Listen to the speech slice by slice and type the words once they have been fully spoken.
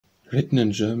Written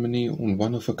in Germany on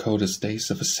one of the coldest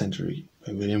days of the century,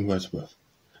 by William Wordsworth.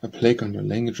 A plague on your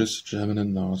languages, German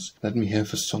and Norse. Let me have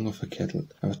the song of the kettle,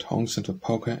 and the tongs and the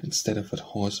poker, instead of that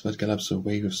horse that gallops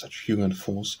away with such fury and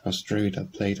force, must dreary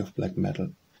that blade of black metal.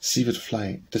 See that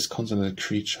fly, disconsolate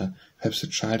creature, perhaps the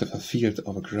child of a field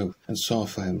or a grove, and saw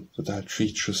for him, the dull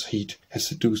treacherous heat has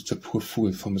seduced the poor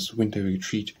fool from his winter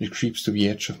retreat, and creeps to the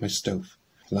edge of my stove.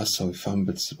 Alas, how he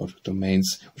fumbles about the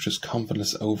domains which his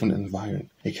comfortless oven environ.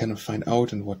 He cannot find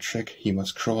out in what track he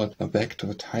must crawl, nor back to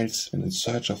the tiles when in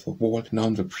search of the wall, nor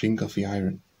on the brink of the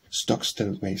iron. Stock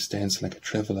still where he stands like a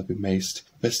traveller bemazed.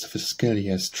 The best of his skill he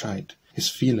has tried. His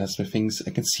feelers, methinks,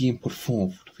 I can see him put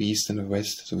forth, to the east and the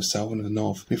west, to the south and the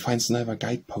north, he finds neither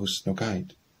guide-post nor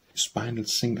guide. His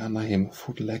spindles sink anigh him,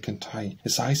 foot, leg, and thigh.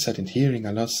 His eyesight and hearing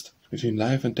are lost. Between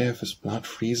life and death his blood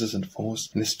freezes and thaws,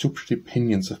 and his two pretty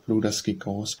pinions of blue dusky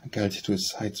gauze are galled to his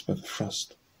sides by the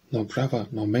frost. Nor brother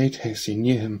nor mate has he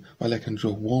near him, while I can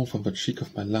draw warmth from the cheek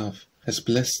of my love. As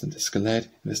blessed and as glad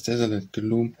in this desolate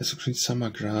gloom as the green summer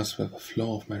grass were the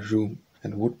floor of my room,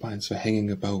 and woodbines were hanging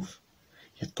above.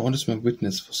 Yet God is my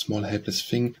witness, for small helpless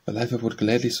thing, the life I would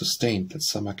gladly sustain, that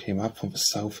summer came up from the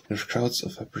south, and with crowds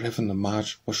of her brethren a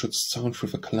march, or should sound through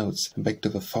the clouds, and back to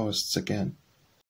the forests again.